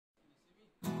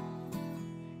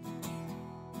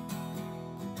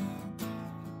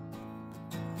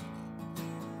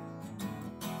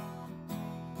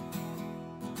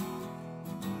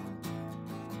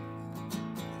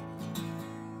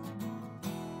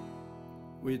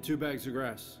We had 2 bags of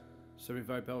grass,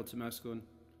 75 pellets of mescaline,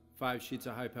 5 sheets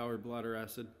of high-powered blotter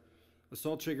acid, a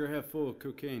salt shaker half full of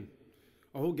cocaine,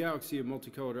 a whole galaxy of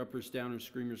multicolored uppers, downers,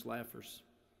 screamers, laughers.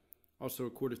 Also a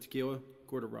quart of tequila,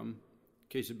 quart of rum,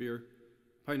 case of beer,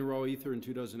 pint of raw ether, and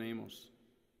 2 dozen amyls.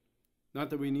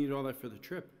 Not that we need all that for the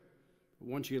trip, but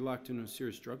once you get locked into a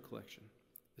serious drug collection,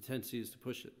 the tendency is to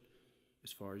push it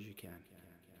as far as you can.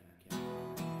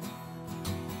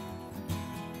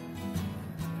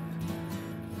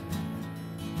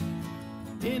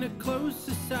 In a closed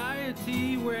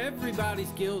society where everybody's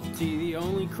guilty, the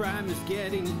only crime is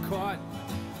getting caught.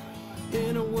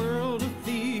 In a world of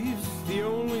thieves, the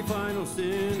only final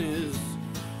sin is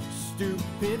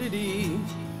stupidity.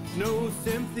 No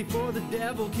sympathy for the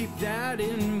devil, keep that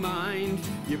in mind.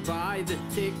 You buy the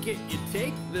ticket, you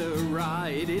take the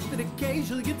ride. If it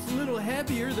occasionally gets a little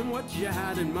heavier than what you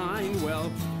had in mind,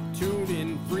 well, tune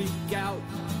in, freak out,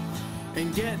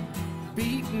 and get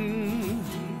beaten.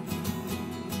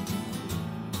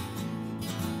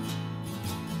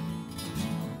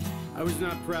 I was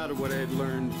not proud of what I had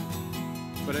learned,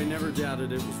 but I never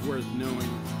doubted it was worth knowing.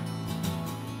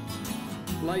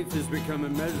 Life has become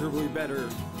immeasurably better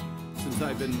since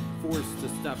I've been forced to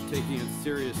stop taking it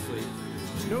seriously.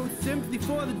 No sympathy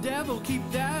for the devil, keep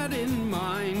that in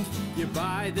mind. You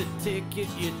buy the ticket,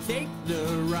 you take the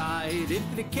ride.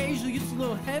 If it occasionally gets a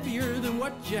little heavier than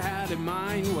what you had in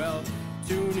mind, well,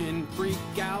 tune in, freak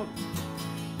out,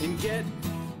 and get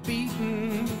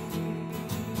beaten.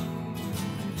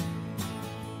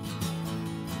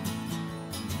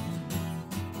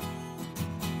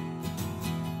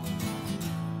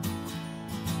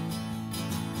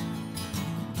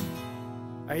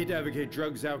 I hate to advocate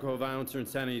drugs, alcohol, violence, or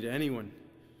insanity to anyone,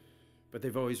 but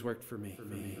they've always worked for me.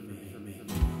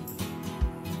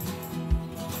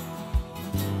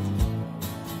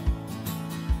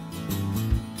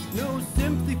 No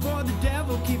sympathy for the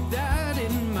devil, keep that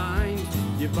in mind.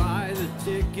 You buy the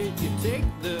ticket, you take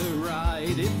the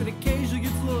ride. If it occasionally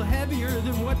gets a little heavier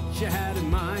than what you had in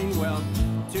mind, well,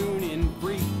 tune in,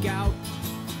 freak out,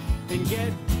 and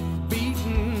get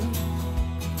beaten.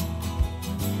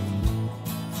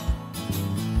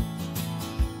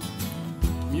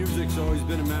 Music's always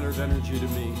been a matter of energy to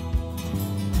me.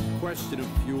 Question of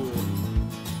fuel.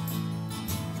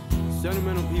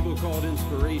 Sentimental people call it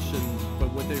inspiration,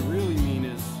 but what they really mean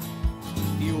is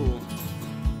fuel.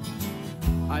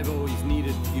 I've always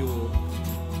needed fuel.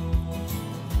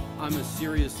 I'm a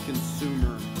serious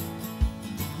consumer.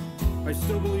 I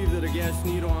still believe that a gas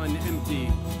needle on empty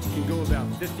can go about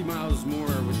 50 miles more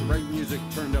with the right music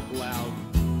turned up loud.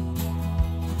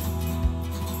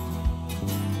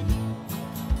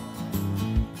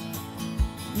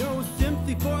 No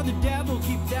sympathy for the devil,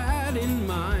 keep that in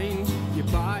mind. You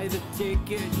buy the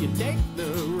ticket, you take the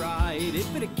ride.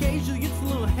 If it occasionally gets a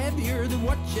little heavier than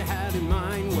what you had in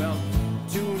mind, well,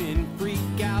 tune in, freak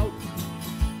out,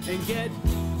 and get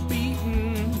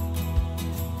beaten.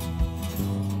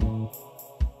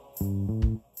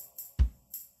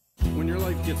 When your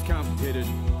life gets complicated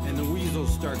and the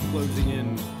weasels start closing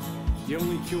in, the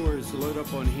only cure is to load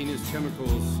up on heinous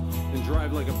chemicals and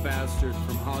drive like a bastard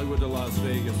from Hollywood to Las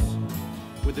Vegas,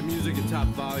 with the music at top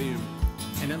volume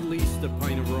and at least a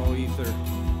pint of raw ether.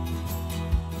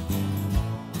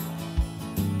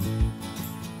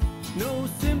 No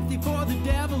sympathy for the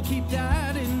devil, keep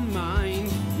that in mind.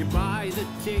 You buy the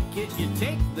ticket, you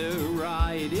take the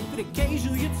ride. If it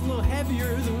occasionally gets a little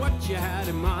heavier than what you had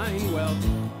in mind, well,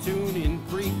 tune in,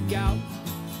 freak out,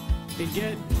 and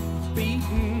get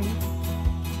beaten.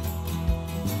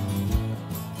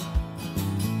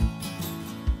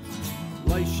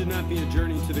 Life should not be a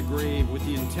journey to the grave with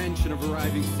the intention of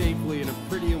arriving safely in a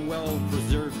pretty and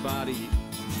well-preserved body,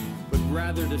 but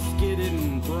rather to skid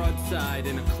in broadside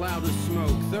in a cloud of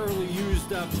smoke, thoroughly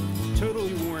used up,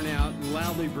 totally worn out, and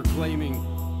loudly proclaiming,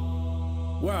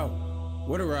 "Wow,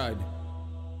 what a ride."